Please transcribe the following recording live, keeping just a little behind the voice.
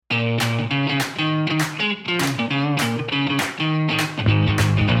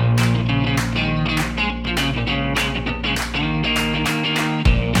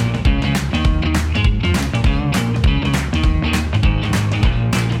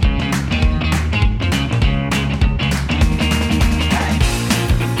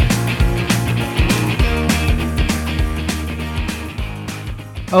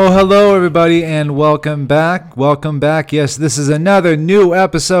Oh, hello, everybody, and welcome back. Welcome back. Yes, this is another new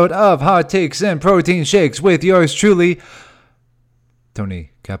episode of Hot Takes and Protein Shakes with yours truly,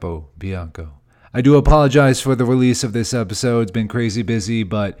 Tony Capobianco. I do apologize for the release of this episode. It's been crazy busy,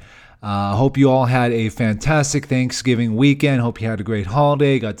 but I hope you all had a fantastic Thanksgiving weekend. Hope you had a great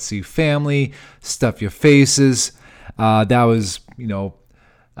holiday, got to see family, stuff your faces. That was,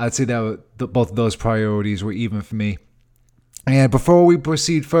 I'd say that both of those priorities were even for me. And before we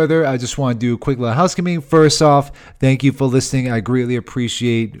proceed further, I just want to do a quick little housekeeping. First off, thank you for listening. I greatly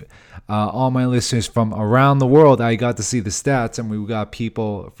appreciate all my listeners from around the world. I got to see the stats, and we got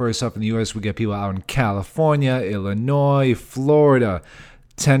people, first off in the U.S., we got people out in California, Illinois, Florida,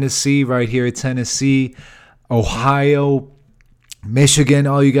 Tennessee, right here in Tennessee, Ohio, Michigan.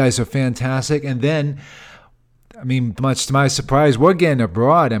 All you guys are fantastic. And then, much to my surprise, we're getting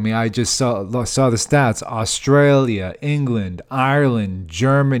abroad. I just saw the stats. Australia, England, Ireland,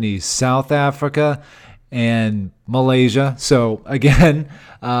 Germany, South Africa, and Malaysia. So again,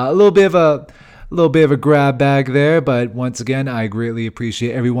 a little bit of a grab bag there. But once again, I greatly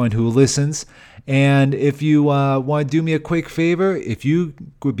appreciate everyone who listens. And if you want to do me a quick favor, if you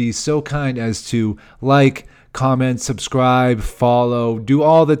would be so kind as to like, comment, subscribe, follow, do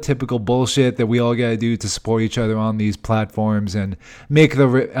all the typical bullshit that we all gotta do to support each other on these platforms and make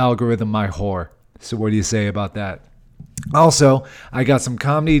the algorithm my whore. So what do you say about that? Also, I got some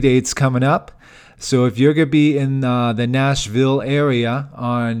comedy dates coming up. So if you're gonna be in the Nashville area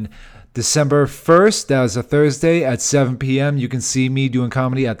on December 1st, that was a Thursday at 7 p.m. You can see me doing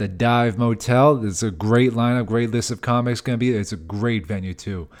comedy at the Dive Motel. There's a great lineup, great list of comics gonna be there. It's a great venue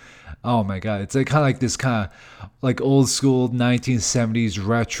too. Oh my God, it's kind of old school 1970s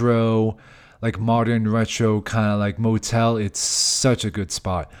retro, like modern retro kind of like motel. It's such a good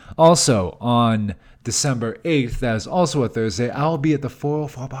spot. Also, on December 8th, that is also a Thursday, I'll be at the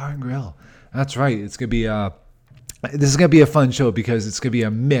 404 Bar and Grill. That's right. This is going to be a fun show because it's going to be a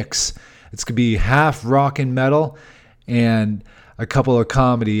mix. It's going to be half rock and metal and a couple of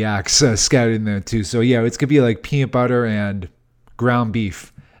comedy acts scattered in there too. So yeah, it's going to be like peanut butter and ground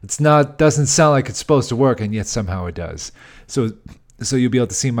beef. Doesn't sound like it's supposed to work, and yet somehow it does. So you'll be able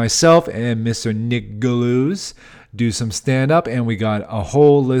to see myself and Mr. Nick Galouz do some stand-up, and we got a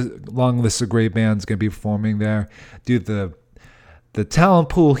whole long list of great bands going to be performing there. Dude, the talent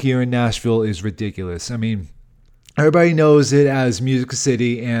pool here in Nashville is ridiculous. Everybody knows it as Music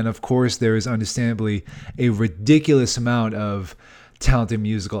City, and of course there is understandably a ridiculous amount of talented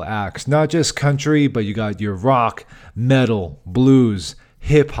musical acts. Not just country, but you got your rock, metal, blues,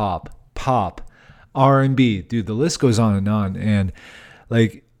 hip-hop, pop, R&B. Dude, the list goes on. And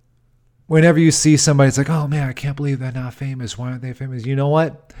like, whenever you see somebody, it's like, oh man, I can't believe they're not famous. Why aren't they famous? You know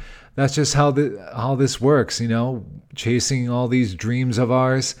what? That's just how this works, chasing all these dreams of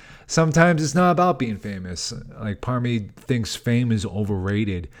ours. Sometimes it's not about being famous. Like, part of me thinks fame is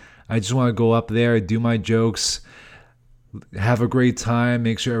overrated. I just want to go up there, do my jokes, have a great time,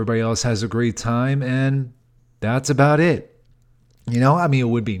 make sure everybody else has a great time, and that's about it. It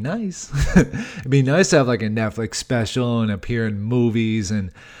would be nice. It'd be nice to have like a Netflix special and appear in movies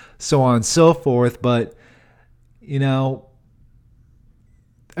and so on and so forth. But,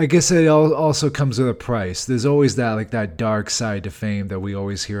 I guess it also comes with a price. There's always that dark side to fame that we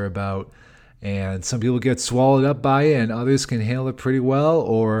always hear about. And some people get swallowed up by it and others can handle it pretty well.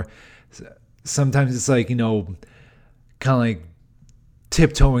 Or sometimes it's like, kind of like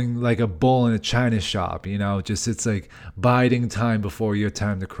tiptoeing like a bull in a china shop, it's like biding time before your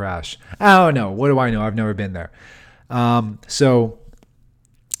time to crash. I don't know. What do I know? I've never been there. So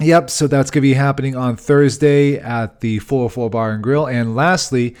that's going to be happening on Thursday at the 404 Bar and Grill. And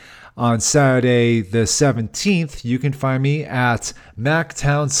lastly, on Saturday the 17th, you can find me at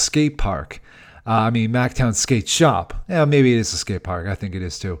Mactown Skate Park. Mactown Skate Shop. Yeah, maybe it is a skate park. I think it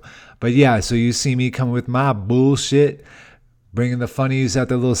is too. But yeah, so you see me coming with my bullshit, bringing the funnies at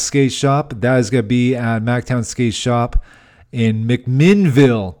the little skate shop. That is going to be at Mactown Skate Shop in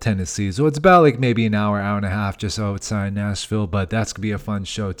McMinnville, Tennessee. So it's about like maybe an hour and a half just outside Nashville. But that's going to be a fun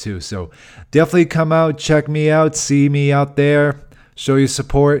show too. So definitely come out, check me out, see me out there, show your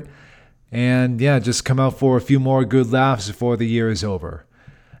support. And yeah, just come out for a few more good laughs before the year is over.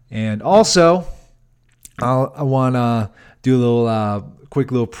 And also, I want to do a little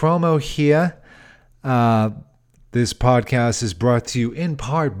quick little promo here. This podcast is brought to you in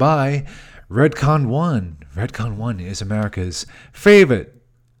part by Redcon One. Redcon One is America's favorite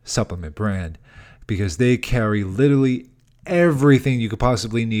supplement brand because they carry literally everything you could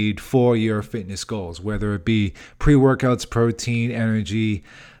possibly need for your fitness goals, whether it be pre-workouts, protein, energy,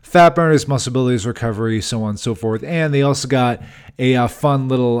 fat burners, muscle builders, recovery, so on and so forth. And they also got a fun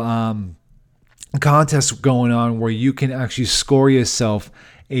little contest going on where you can actually score yourself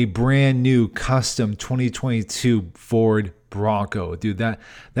a brand new custom 2022 Ford Bronco. Dude,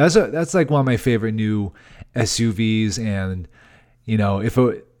 that's like one of my favorite new SUVs. And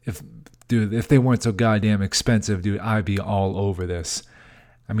if they weren't so goddamn expensive, dude, I'd be all over this.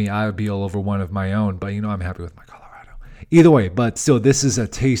 I mean, I would be all over one of my own, but I'm happy with my Colorado. Either way, but still, this is a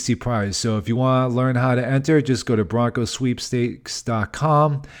tasty prize. So if you want to learn how to enter, just go to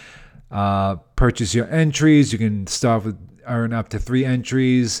broncosweepstakes.com. Purchase your entries. You can start with earn up to 3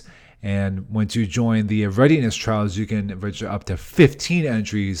 entries. And once you join the readiness trials, you can register up to 15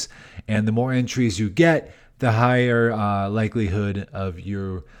 entries. And the more entries you get, the higher likelihood of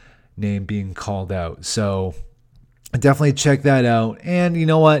your name being called out. So definitely check that out. And you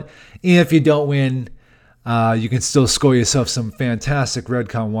know what? Even if you don't win, you can still score yourself some fantastic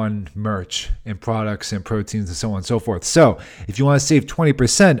Redcon 1 merch and products and proteins and so on and so forth. So if you want to save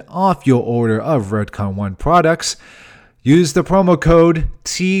 20% off your order of Redcon 1 products, use the promo code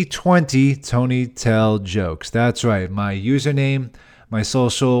T20 Tony Tell Jokes. That's right. My username, my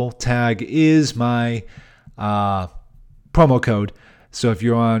social tag is my promo code. So if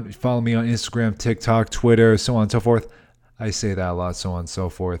follow me on Instagram, TikTok, Twitter, so on and so forth. I say that a lot, so on and so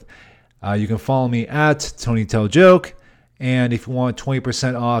forth. You can follow me at Tony Tell Joke. And if you want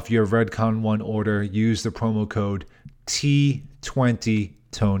 20% off your Redcon 1 order, use the promo code T20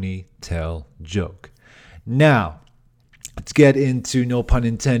 Tony Tell Joke. Now, let's get into, no pun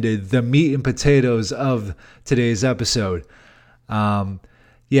intended, the meat and potatoes of today's episode.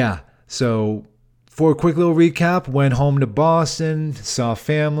 So for a quick little recap, went home to Boston, saw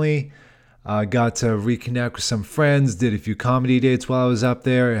family, got to reconnect with some friends, did a few comedy dates while I was up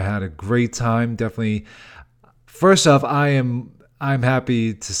there. I had a great time. Definitely. First off, I'm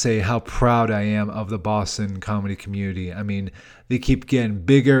happy to say how proud I am of the Boston comedy community. I mean, they keep getting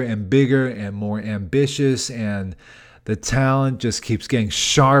bigger and bigger and more ambitious, and the talent just keeps getting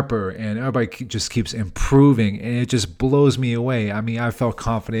sharper, and everybody just keeps improving, and it just blows me away. I mean, I felt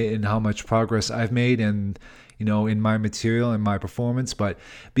confident in how much progress I've made and, in my material and my performance, but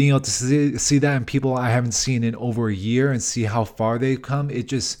being able to see that in people I haven't seen in over a year and see how far they've come, it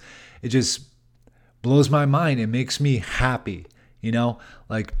just blows my mind. It makes me happy,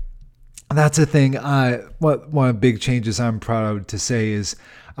 like that's the thing. One of the big changes I'm proud to say is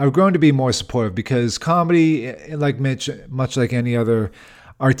I've grown to be more supportive, because comedy, much like any other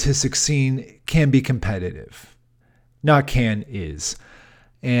artistic scene, can be competitive. Not can, is.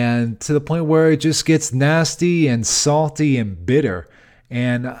 And to the point where it just gets nasty and salty and bitter.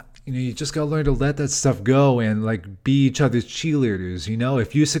 And you just gotta learn to let that stuff go and be each other's cheerleaders.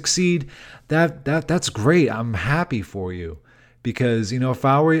 If you succeed, that's great. I'm happy for you. Because, if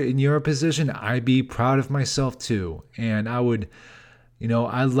I were in your position, I'd be proud of myself too. And I would...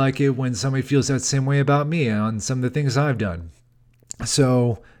 I like it when somebody feels that same way about me on some of the things I've done.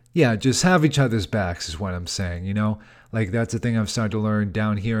 So, yeah, just have each other's backs is what I'm saying, That's the thing I've started to learn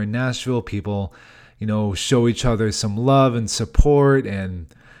down here in Nashville. People, show each other some love and support. And,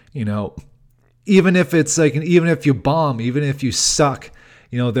 even if it's even if you bomb, even if you suck,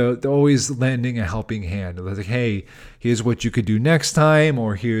 they're always lending a helping hand. They're like, hey, here's what you could do next time.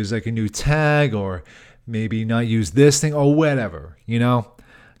 Or here's a new tag, or maybe not use this thing or whatever,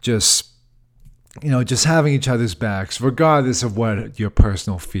 just having each other's backs, regardless of what your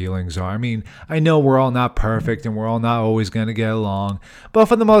personal feelings are. I mean, I know we're all not perfect and we're all not always going to get along, but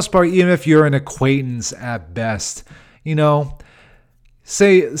for the most part, even if you're an acquaintance at best, lend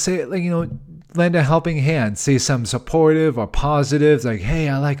a helping hand, say something supportive or positive, like, hey,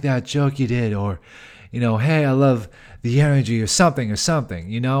 I like that joke you did, or, hey, I love the energy, or something,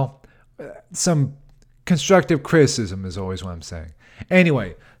 some constructive criticism is always what I'm saying.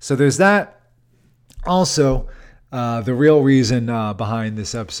 Anyway, so there's that. Also, the real reason behind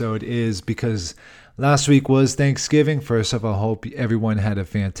this episode is because last week was Thanksgiving. First off, I hope everyone had a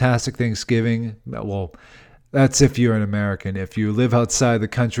fantastic Thanksgiving. Well, that's if you're an American. If you live outside the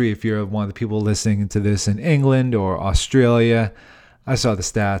country, if you're one of the people listening to this in England or Australia, I saw the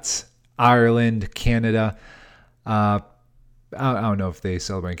stats. Ireland, Canada, I don't know if they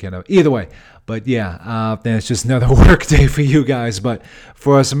celebrate in Canada. Either way. But yeah, then it's just another work day for you guys. But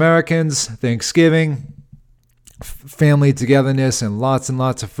for us Americans, Thanksgiving, family togetherness, and lots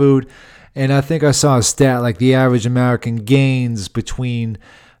of food. And I think I saw a stat the average American gains between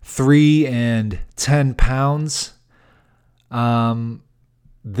 3 and 10 pounds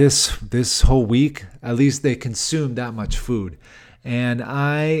this whole week. At least they consume that much food. And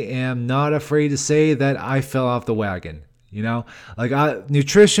I am not afraid to say that I fell off the wagon. Like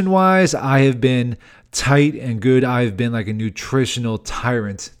nutrition wise, I have been tight and good. I've been like a nutritional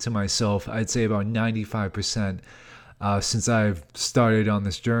tyrant to myself. I'd say about 95% since I've started on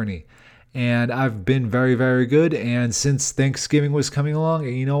this journey. And I've been very, very good. And since Thanksgiving was coming along,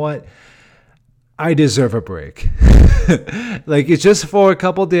 and you know what? I deserve a break. Like, it's just for a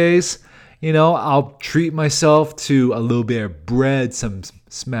couple days. I'll treat myself to a little bit of bread, some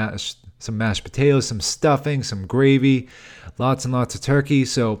mashed potatoes, some stuffing, some gravy, lots and lots of turkey.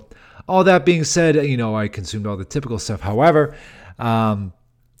 So all that being said, I consumed all the typical stuff. However,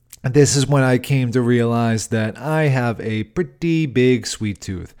 this is when I came to realize that I have a pretty big sweet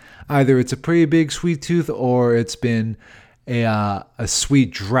tooth. Either it's a pretty big sweet tooth or it's been a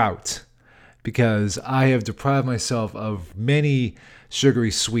sweet drought, because I have deprived myself of many sugary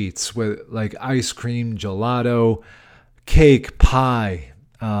sweets, with like ice cream, gelato, cake, pie,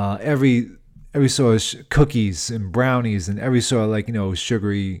 every sort of cookies and brownies, and every sort of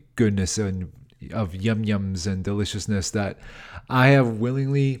sugary goodness and of yum yums and deliciousness that I have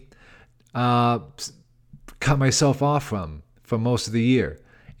willingly cut myself off from for most of the year.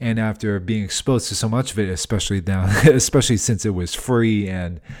 And after being exposed to so much of it, especially since it was free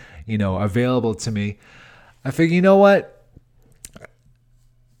and available to me, I figured, you know what?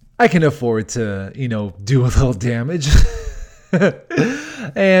 I can afford to, do a little damage.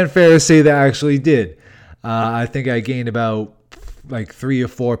 And fair to say that I actually did. I think I gained about 3 or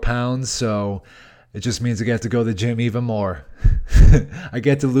 4 pounds, so it just means I get to go to the gym even more. I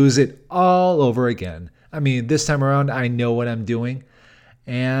get to lose it all over again. I mean, this time around, I know what I'm doing.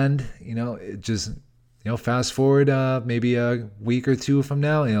 And, it just, fast forward maybe a week or two from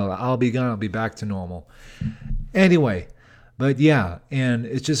now, I'll be gone. I'll be back to normal. Anyway, but yeah, and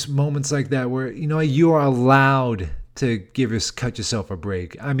it's just moments like that where, you are allowed to cut yourself a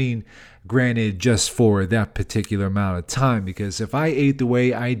break. I mean, granted, just for that particular amount of time, because if I ate the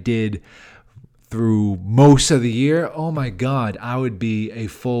way I did through most of the year, oh my God, I would be a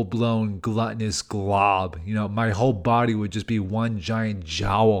full-blown gluttonous glob. My whole body would just be one giant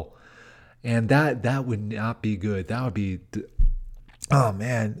jowl. And that would not be good. That would be, oh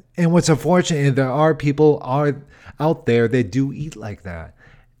man. And what's unfortunate is there are people out there that do eat like that.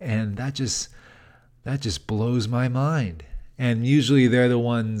 And that just blows my mind. And usually they're the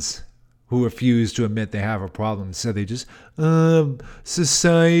ones who refuse to admit they have a problem. So they just,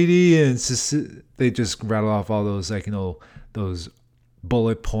 society, and they just rattle off all those, those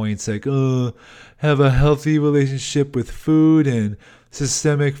bullet points, have a healthy relationship with food and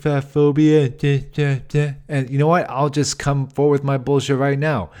systemic fat phobia. And you know what? I'll just come forward with my bullshit right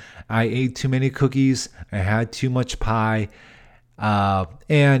now. I ate too many cookies. I had too much pie.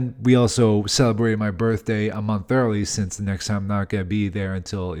 And we also celebrated my birthday a month early, since the next time I'm not going to be there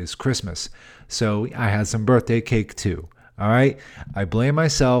until is Christmas. So I had some birthday cake too. All right. I blame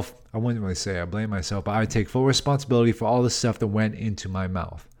myself. I wouldn't really say I blame myself, but I take full responsibility for all the stuff that went into my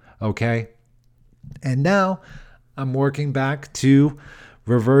mouth. Okay. And now I'm working back to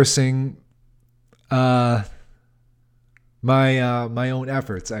reversing, my own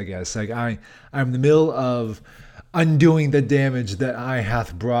efforts, I guess. I'm in the middle of undoing the damage that I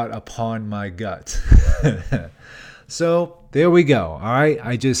hath brought upon my gut. So there we go. All right.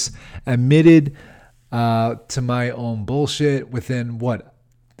 I just admitted to my own bullshit within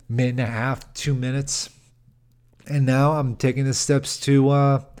minute and a half, 2 minutes. And now I'm taking the steps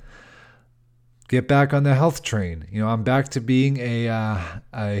to get back on the health train. I'm back to being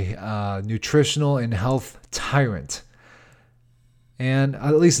a nutritional and health tyrant. And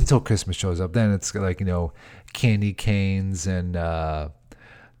at least until Christmas shows up, then it's candy canes and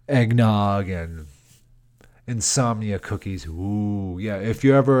eggnog and Insomnia cookies. Ooh, yeah. If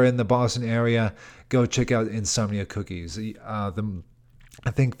you're ever in the Boston area, go check out Insomnia cookies.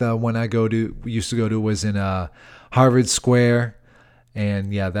 I think the one we used to go to was in Harvard Square.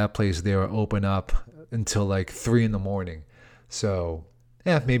 And yeah, that place, they were open up until 3 a.m. So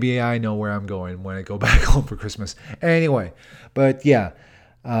yeah, maybe I know where I'm going when I go back home for Christmas. Anyway, but yeah,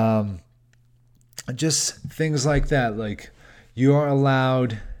 just things like that. You are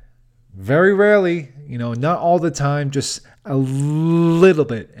allowed, very rarely, not all the time, just a little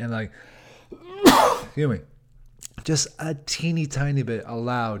bit, and excuse me, just a teeny tiny bit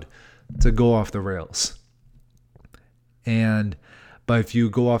allowed to go off the rails. But if you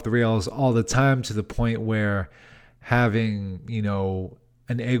go off the rails all the time to the point where having,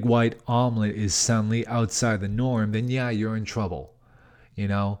 an egg white omelet is suddenly outside the norm, then yeah, you're in trouble.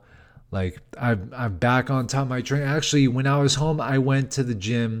 I'm back on top of my train. Actually, when I was home, I went to the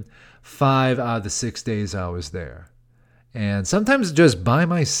gym 5 out of the 6 days I was there. And sometimes just by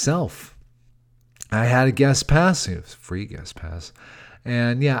myself. I had a guest pass. It was a free guest pass.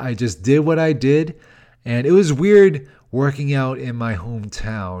 And yeah, I just did what I did. And it was weird working out in my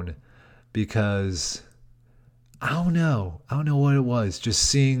hometown because I don't know. I don't know what it was. Just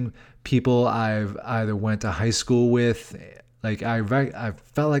seeing people I've either went to high school with. Like I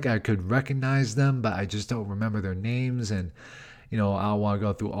felt like I could recognize them, but I just don't remember their names. And, I don't want to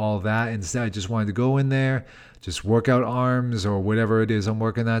go through all that. Instead, I just wanted to go in there, just work out arms or whatever it is I'm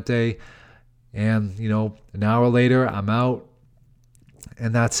working that day. And, an hour later, I'm out.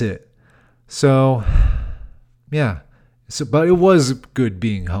 And that's it. So, yeah. But it was good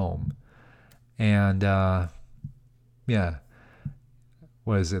being home. And, yeah.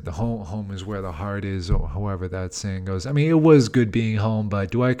 What is it? The home is where the heart is, or however that saying goes. I mean, it was good being home, but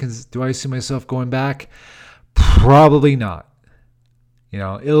do I see myself going back? Probably not.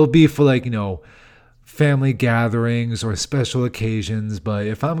 It'll be for family gatherings or special occasions, but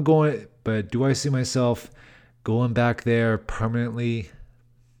do I see myself going back there permanently?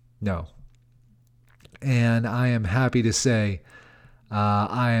 No. And I am happy to say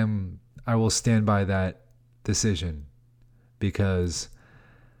I will stand by that decision because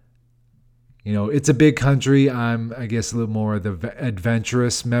it's a big country. I'm, I guess, a little more the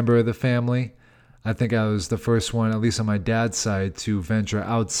adventurous member of the family. I think I was the first one, at least on my dad's side, to venture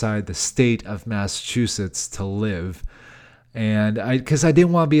outside the state of Massachusetts to live. And because I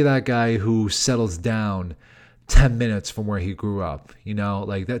didn't want to be that guy who settles down 10 minutes from where he grew up.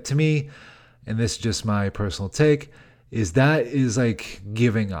 Like that to me, and this is just my personal take, is like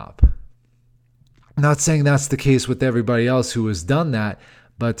giving up. I'm not saying that's the case with everybody else who has done that,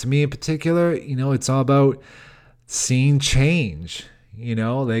 but to me in particular, it's all about seeing change,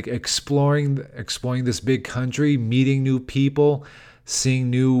 like exploring this big country, meeting new people, seeing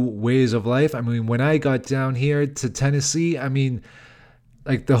new ways of life. I mean, when I got down here to Tennessee, I mean,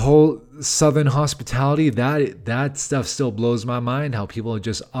 like the whole Southern hospitality, that stuff still blows my mind, how people are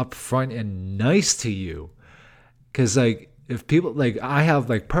just upfront and nice to you. Because if people, I have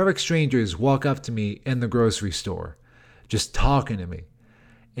perfect strangers walk up to me in the grocery store just talking to me.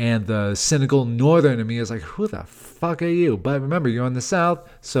 And the cynical northern in me is like, who the fuck are you? But remember, you're in the South,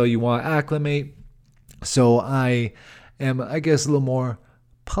 so you want to acclimate. So I am, I guess, a little more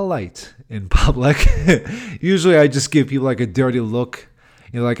polite in public. Usually I just give people a dirty look.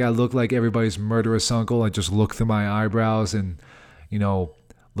 I look like everybody's murderous uncle. I just look through my eyebrows and,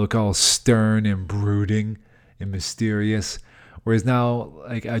 look all stern and brooding and mysterious. Whereas now,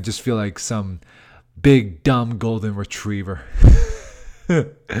 I just feel like some big, dumb golden retriever.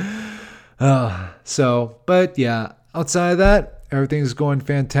 But yeah, outside of that, everything's going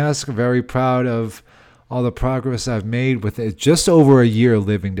fantastic. I'm very proud of all the progress I've made with it. Just over a year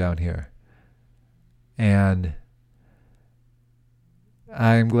living down here. And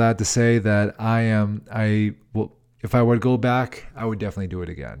I'm glad to say that if I were to go back, I would definitely do it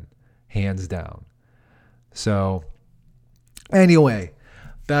again. Hands down. So anyway,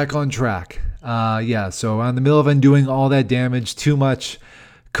 back on track. So I'm in the middle of undoing all that damage, too much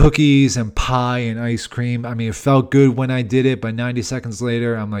cookies and pie and ice cream. I mean, it felt good when I did it, but 90 seconds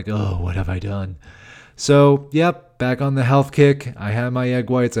later, I'm like, oh, what have I done? So, yep, back on the health kick. I had my egg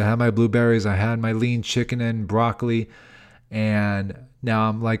whites, I had my blueberries, I had my lean chicken and broccoli, and now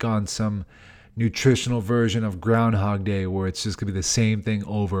I'm on some nutritional version of Groundhog Day where it's just gonna be the same thing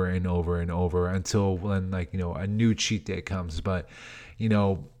over and over and over until when a new cheat day comes. But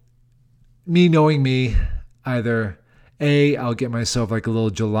me knowing me, either A, I'll get myself a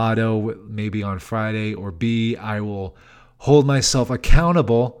little gelato maybe on Friday, or B, I will hold myself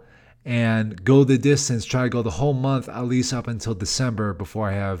accountable and go the distance, try to go the whole month, at least up until December before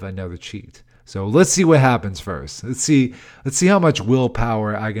I have another cheat. So let's see what happens first. Let's see how much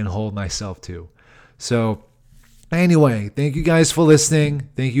willpower I can hold myself to. So anyway, thank you guys for listening.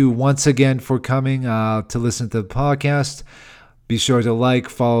 Thank you once again for coming to listen to the podcast. Be sure to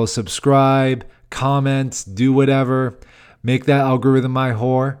follow, subscribe, comment, do whatever. Make that algorithm my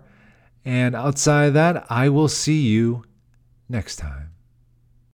whore. And outside of that, I will see you next time.